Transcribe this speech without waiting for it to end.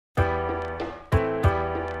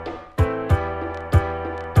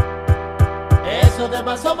Eso te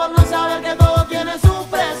pasó por no saber que todo tiene su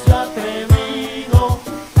precio, atrevido.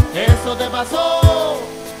 Eso te pasó,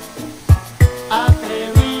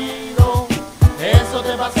 atrevido. Eso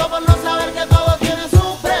te pasó por no saber que todo tiene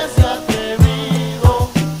su precio,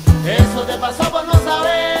 atrevido. Eso te pasó por no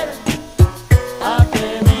saber,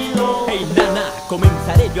 atrevido. Hey nana,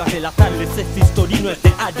 comenzaré yo a relatarles este historino es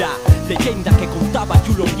de hada, leyenda que contaba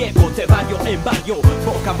Yulo Viejo de barrio en barrio,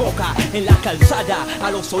 boca a boca, en la calzada,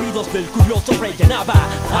 a los oídos del curioso rellenaba.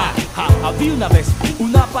 Había una vez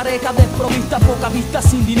una pareja desprovista, poca vista,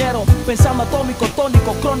 sin dinero, pensando atómico,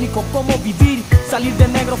 tónico, crónico, cómo vivir, salir de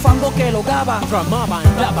negro fango que logaba. Tramaban,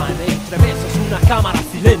 daban entre besos una cámara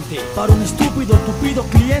silente para un estúpido, tupido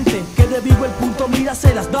cliente que de vivo el punto mira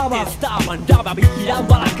se las daba. Daba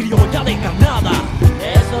vigilando a la criolla de carnada.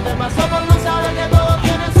 Eso te pasó por no saber que todo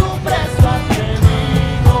tiene su precio,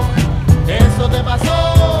 atrevido. Eso te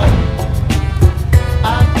pasó,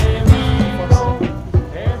 atrevido.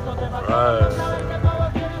 Eso te pasó por no saber que todo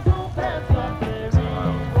tiene su precio, atrevido.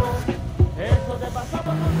 Eso te pasó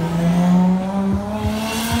por no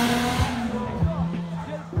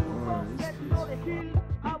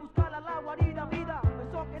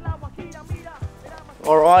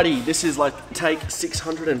Alrighty, this is like take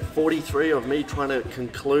 643 of me trying to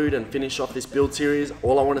conclude and finish off this build series.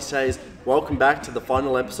 All I want to say is welcome back to the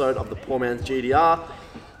final episode of the Poor Man's GTR.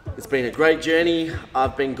 It's been a great journey.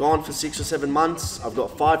 I've been gone for 6 or 7 months. I've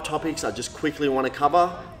got 5 topics I just quickly want to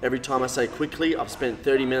cover. Every time I say quickly, I've spent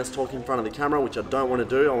 30 minutes talking in front of the camera, which I don't want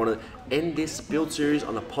to do. I want to end this build series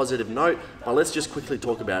on a positive note, but let's just quickly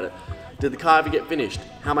talk about it. Did the car ever get finished?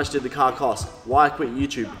 How much did the car cost? Why I quit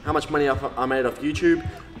YouTube? How much money I made off YouTube?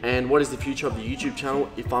 And what is the future of the YouTube channel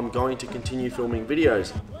if I'm going to continue filming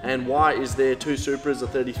videos? And why is there 2 Supras, a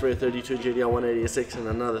 33, a 32 GTR 180SX and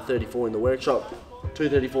another 34 in the workshop? 2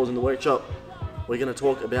 34s in the workshop. We're going to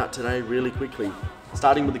talk about today really quickly.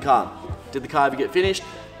 Starting with the car. Did the car ever get finished?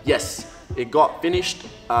 Yes, it got finished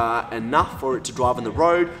enough for it to drive on the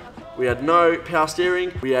road. We had no power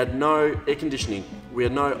steering, we had no air conditioning, we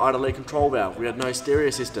had no idle air control valve, we had no stereo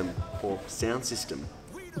system or sound system.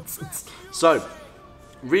 So,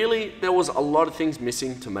 really, there was a lot of things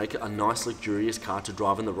missing to make it a nice, luxurious car to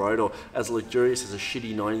drive on the road, or as luxurious as a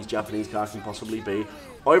shitty 90s Japanese car can possibly be.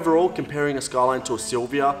 Overall, comparing a Skyline to a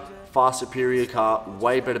Silvia, far superior car,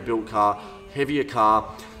 way better built car, heavier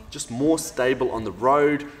car, just more stable on the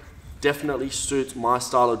road, definitely suits my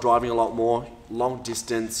style of driving a lot more, long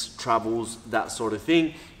distance, travels, that sort of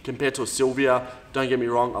thing. Compared to a Silvia, don't get me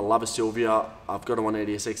wrong, I love a Silvia, I've got a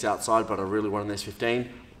 180SX outside, but I really want an S15.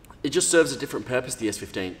 It just serves a different purpose, the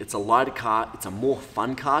S15. It's a lighter car, it's a more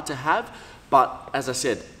fun car to have, but as I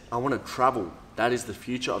said, I want to travel. That is the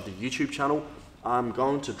future of the YouTube channel. I'm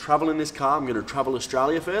going to travel in this car, I'm going to travel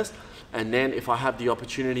Australia first, and then if I have the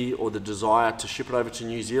opportunity or the desire to ship it over to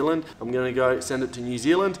New Zealand, I'm going to go send it to New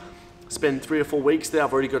Zealand, spend 3 or 4 weeks there.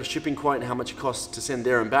 I've already got a shipping quote and how much it costs to send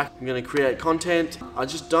there and back. I'm going to create content. I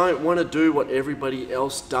just don't want to do what everybody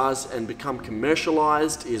else does and become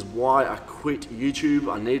commercialized, is why I quit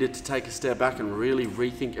YouTube. I needed to take a step back and really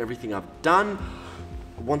rethink everything I've done.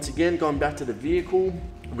 Once again, going back to the vehicle,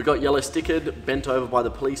 we got yellow stickered, bent over by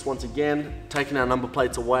the police once again, taking our number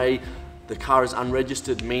plates away. The car is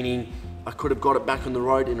unregistered, meaning I could have got it back on the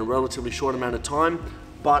road in a relatively short amount of time.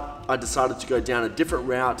 But I decided to go down a different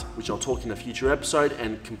route, which I'll talk in a future episode,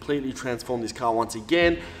 and completely transform this car once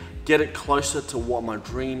again, get it closer to what my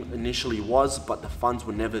dream initially was, but the funds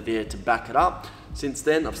were never there to back it up. Since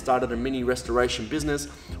then, I've started a mini restoration business,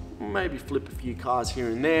 maybe flip a few cars here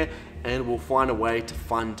and there, and we'll find a way to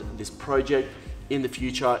fund this project. In the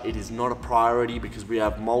future, it is not a priority because we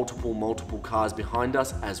have multiple cars behind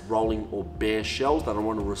us as rolling or bare shells that I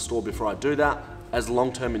want to restore before I do that, as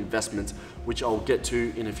long-term investments, which I'll get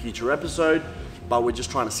to in a future episode, but we're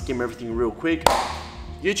just trying to skim everything real quick.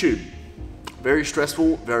 YouTube, very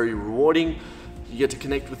stressful, very rewarding. You get to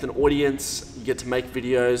connect with an audience, you get to make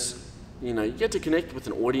videos, you know, you get to connect with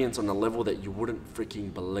an audience on a level that you wouldn't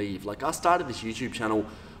freaking believe. Like, I started this YouTube channel,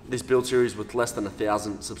 this build series, with less than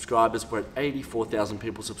 1,000 subscribers. We're at 84,000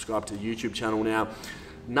 people subscribed to the YouTube channel now.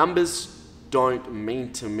 Numbers don't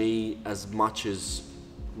mean to me as much as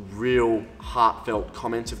real heartfelt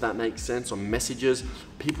comments, if that makes sense, or messages.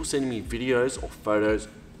 People sending me videos or photos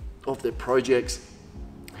of their projects,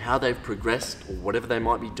 how they've progressed or whatever they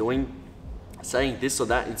might be doing, saying this or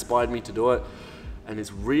that inspired me to do it. And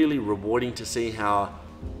it's really rewarding to see how,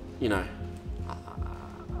 you know,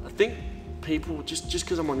 I think people, just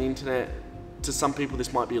because I'm on the internet, to some people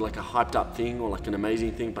this might be like a hyped up thing or like an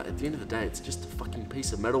amazing thing, but at the end of the day, it's just a fucking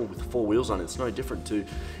piece of metal with 4 wheels on it. It's no different to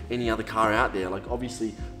any other car out there. Like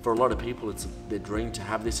obviously for a lot of people, it's their dream to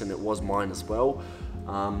have this, and it was mine as well.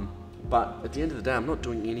 But at the end of the day, I'm not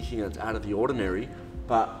doing anything that's out of the ordinary,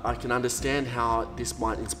 but I can understand how this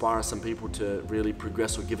might inspire some people to really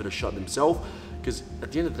progress or give it a shot themselves. Because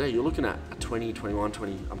at the end of the day, you're looking at a 20, 21,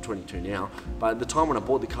 20, I'm 22 now, but at the time when I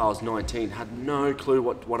bought the car, I was 19, had no clue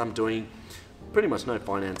what I'm doing. Pretty much no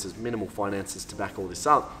finances, minimal finances to back all this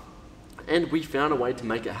up. And we found a way to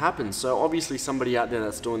make it happen. So obviously somebody out there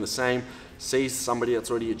that's doing the same sees somebody that's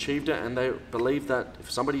already achieved it, and they believe that if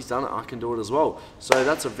somebody's done it, I can do it as well. So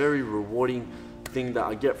that's a very rewarding thing that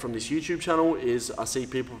I get from this YouTube channel, is I see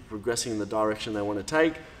people progressing in the direction they want to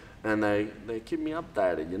take, and they keep me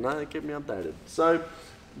updated, you know, they keep me updated. So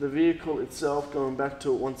the vehicle itself, going back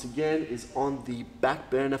to it once again, is on the back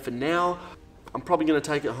burner for now. I'm probably going to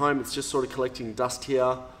take it home. It's just sort of collecting dust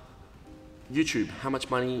here. YouTube, how much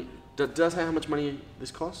money, did I say how much money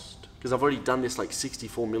this cost? Because I've already done this like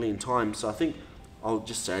 64 million times, so I think I'll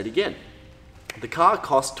just say it again. The car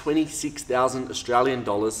cost 26,000 Australian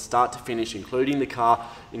dollars start to finish, including the car,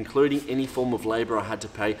 including any form of labour I had to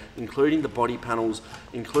pay, including the body panels,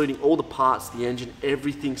 including all the parts, the engine,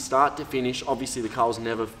 everything start to finish. Obviously the car was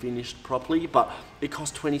never finished properly, but it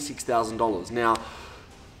cost $26,000. Now,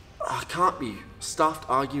 I can't be stuffed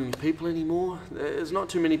arguing with people anymore. There's not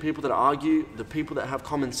too many people that argue. The people that have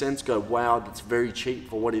common sense go, wow, that's very cheap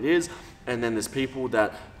for what it is. And then there's people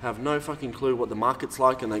that have no fucking clue what the market's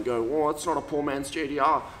like, and they go, oh, it's not a poor man's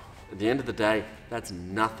GTR. At the end of the day, that's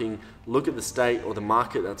nothing. Look at the state or the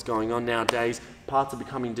market that's going on nowadays. Parts are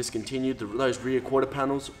becoming discontinued. Those rear quarter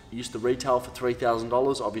panels used to retail for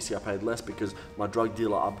 $3,000. Obviously I paid less because my drug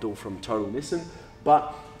dealer Abdul from Total Nissan.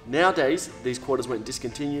 But nowadays, these quarters went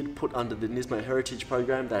discontinued, put under the Nismo Heritage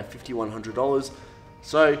program. They're $5,100.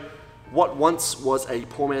 So what once was a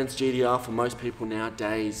poor man's GTR for most people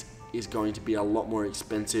nowadays is going to be a lot more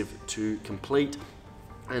expensive to complete.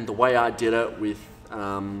 And the way I did it with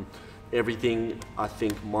everything, I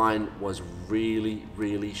think mine was really,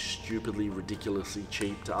 really stupidly, ridiculously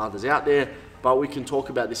cheap to others out there. But we can talk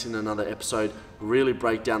about this in another episode, really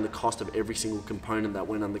break down the cost of every single component that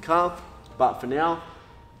went on the car. But for now,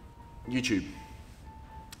 YouTube.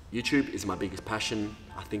 YouTube is my biggest passion.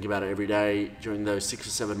 I think about it every day. During those 6 or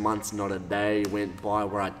 7 months, not a day went by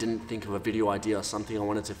where I didn't think of a video idea or something I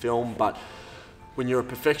wanted to film. But when you're a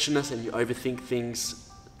perfectionist and you overthink things,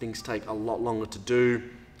 things take a lot longer to do.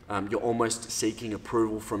 You're almost seeking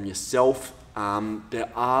approval from yourself. There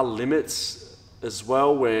are limits as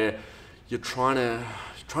well where you're trying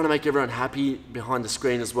to make everyone happy behind the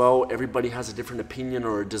screen as well. Everybody has a different opinion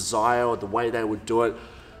or a desire or the way they would do it.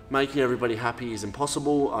 Making everybody happy is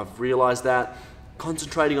impossible. I've realized that.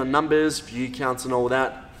 Concentrating on numbers, view counts and all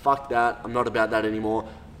that, fuck that. I'm not about that anymore.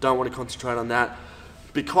 Don't want to concentrate on that,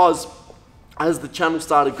 because as the channel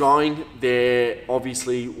started growing, there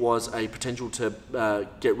obviously was a potential to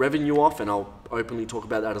get revenue off, and I'll openly talk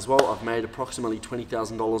about that as well. I've made approximately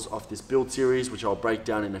 $20,000 off this build series, which I'll break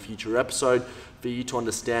down in a future episode for you to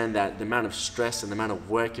understand that the amount of stress and the amount of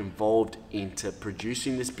work involved into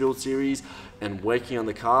producing this build series and working on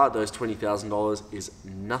the car, those $20,000 is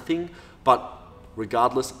nothing. But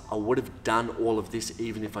regardless, I would have done all of this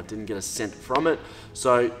even if I didn't get a cent from it.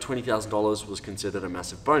 So $20,000 was considered a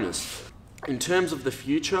massive bonus. In terms of the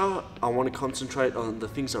future, I want to concentrate on the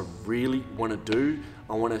things I really want to do.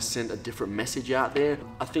 I want to send a different message out there.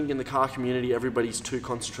 I think in the car community, everybody's too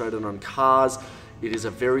concentrated on cars. It is a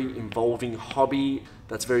very involving hobby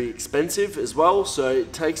that's very expensive as well. So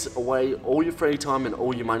it takes away all your free time and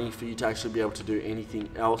all your money for you to actually be able to do anything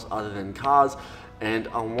else other than cars. And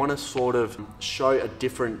I want to sort of show a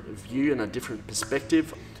different view and a different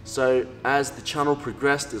perspective. So as the channel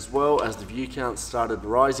progressed as well, as the view count started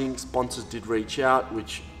rising, sponsors did reach out,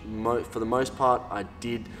 which for the most part I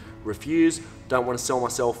did refuse. Don't want to sell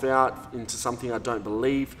myself out into something I don't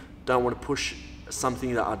believe. Don't want to push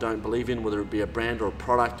something that I don't believe in, whether it be a brand or a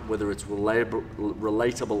product, whether it's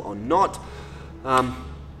relatable or not.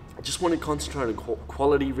 I just want to concentrate on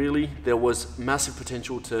quality, really. There was massive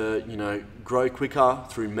potential to, you know, grow quicker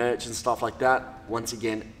through merch and stuff like that. Once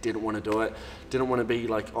again, didn't want to do it. Didn't want to be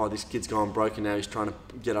like, oh, this kid's going broke and now he's trying to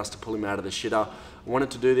get us to pull him out of the shitter. I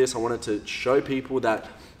wanted to do this. I wanted to show people that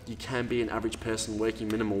you can be an average person working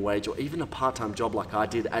minimum wage or even a part-time job like I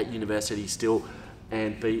did at university still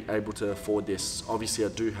and be able to afford this. Obviously, I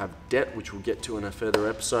do have debt, which we'll get to in a further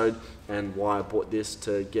episode, and why I bought this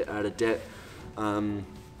to get out of debt.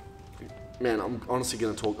 Man, I'm honestly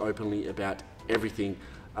going to talk openly about everything.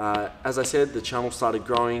 As I said, the channel started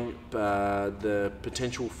growing, the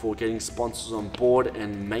potential for getting sponsors on board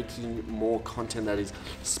and making more content that is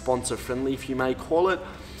sponsor friendly, if you may call it,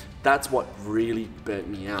 that's what really burnt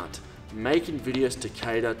me out. Making videos to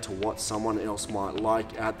cater to what someone else might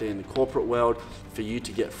like out there in the corporate world for you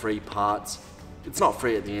to get free parts. It's not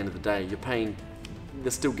free at the end of the day. You're paying,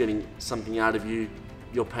 they're still getting something out of you.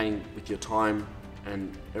 You're paying with your time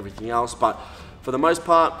and everything else. But for the most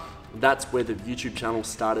part, that's where the YouTube channel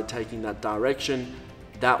started taking that direction.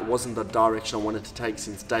 That wasn't the direction I wanted to take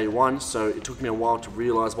since day one. So it took me a while to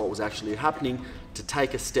realize what was actually happening, to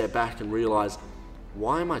take a step back and realize,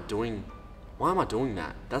 why am I doing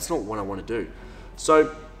that? That's not what I want to do.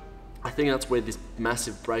 So I think that's where this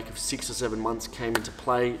massive break of 6 or 7 months came into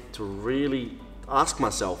play, to really ask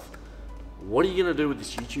myself, what are you going to do with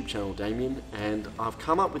this YouTube channel, Damjan? And I've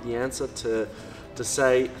come up with the answer to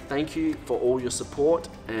say thank you for all your support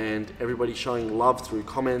and everybody showing love through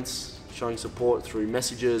comments, showing support through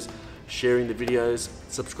messages, sharing the videos,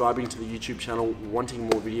 subscribing to the YouTube channel, wanting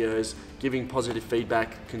more videos, giving positive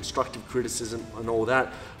feedback, constructive criticism and all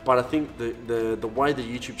that. But I think the way the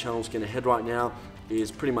YouTube channel is going to head right now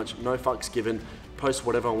is pretty much no fucks given, post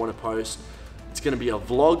whatever I want to post. It's going to be a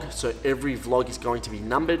vlog, so every vlog is going to be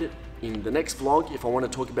numbered. In the next vlog, if I want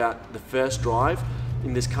to talk about the first drive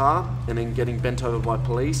in this car and then getting bent over by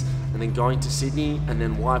police and then going to Sydney and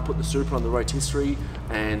then why I put the Supra on the rotisserie,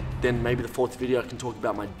 and then maybe the fourth video I can talk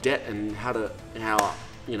about my debt and how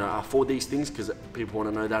you know, afford these things, because people want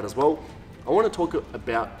to know that as well. I want to talk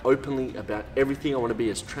openly about everything. I want to be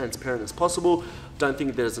as transparent as possible. Don't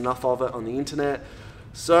think there's enough of it on the internet.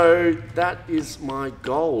 So that is my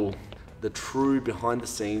goal, the true behind the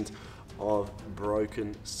scenes of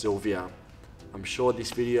Broken Silvia. I'm sure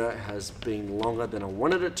this video has been longer than I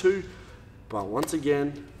wanted it to, but once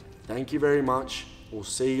again, thank you very much. We'll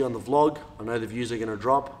see you on the vlog. I know the views are gonna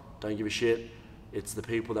drop, don't give a shit. It's the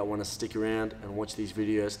people that wanna stick around and watch these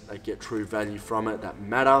videos that get true value from it, that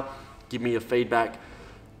matter. Give me your feedback,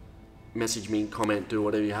 message me, comment, do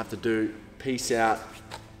whatever you have to do. Peace out.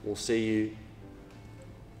 We'll see you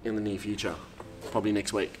in the near future, probably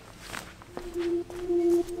next week.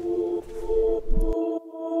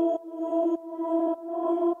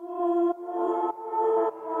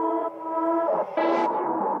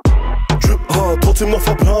 Trotzdem noch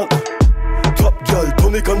verplant. Top Girl,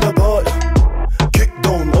 Tonic an der Bar.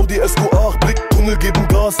 Kickdown, Audi SQ8, Blicktunnel geben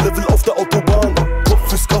Gas, Level auf der Autobahn.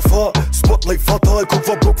 Kopf ist Kafar, Spotlight fatal,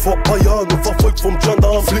 Kupferblock vor paar Jahren und verfolgt vom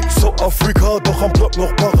Gendarm. Flick South Africa, doch am Block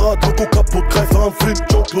noch parat. Logo kaputt, greif an, Flip,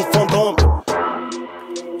 Jean-Claude Van Damme.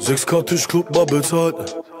 6K Tischclub, bar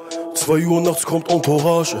bezahlt. 2 Uhr nachts kommt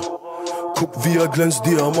Entourage. Guck wie er glänzt,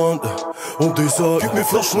 Diamant. Und ich sag, gib mir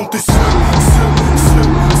Flaschen und ich gib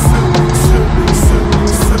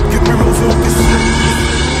mir Rose und ich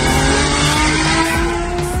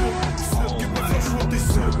gib mir Flaschen und ich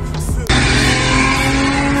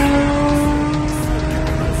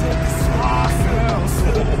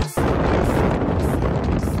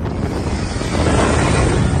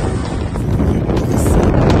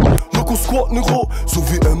Loco squatten roh, so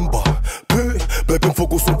wie Ember. Bleib im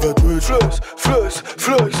Fokus und werd rich. Fleiß,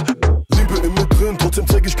 Liebe in mir drin, trotzdem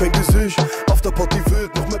zeig ich kein Gesicht. Afterparty